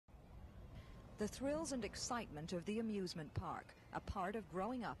The thrills and excitement of the amusement park, a part of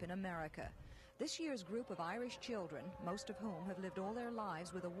growing up in America. This year's group of Irish children, most of whom have lived all their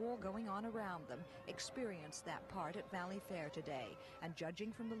lives with a war going on around them, experienced that part at Valleyfair today. And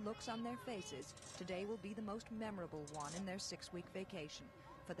judging from the looks on their faces, today will be the most memorable one in their 6-week vacation.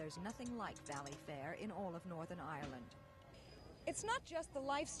 For there's nothing like Valleyfair in all of Northern Ireland. It's not just the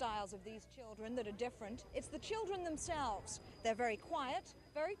lifestyles of these children that are different, it's the children themselves. They're very quiet,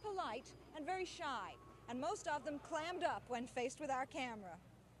 very polite, and very shy. And most of them clammed up when faced with our camera.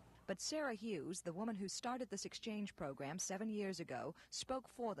 But Sarah Hughes, the woman who started this exchange program 7 years ago, spoke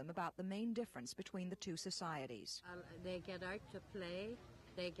for them about the main difference between the two societies. They get out to play,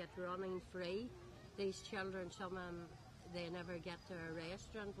 they get running free. These children, some of them, they never get to a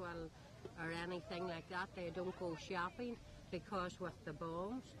restaurant or anything like that. They don't go shopping because with the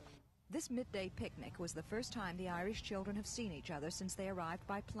bombs. This midday picnic was the first time the Irish children have seen each other since they arrived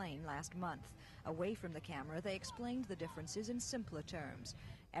by plane last month. Away from the camera, they explained the differences in simpler terms.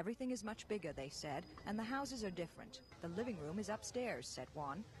 Everything is much bigger, they said, and the houses are different. The living room is upstairs, said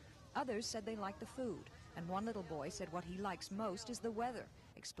one. Others said they liked the food, and one little boy said what he likes most is the weather,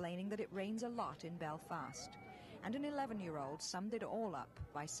 explaining that it rains a lot in Belfast. And an 11-year-old summed it all up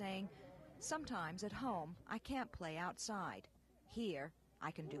by saying, "Sometimes at home I can't play outside. Here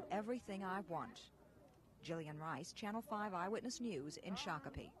I can do everything I want." Gillian Rice, Channel 5 Eyewitness News in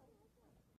Shakopee.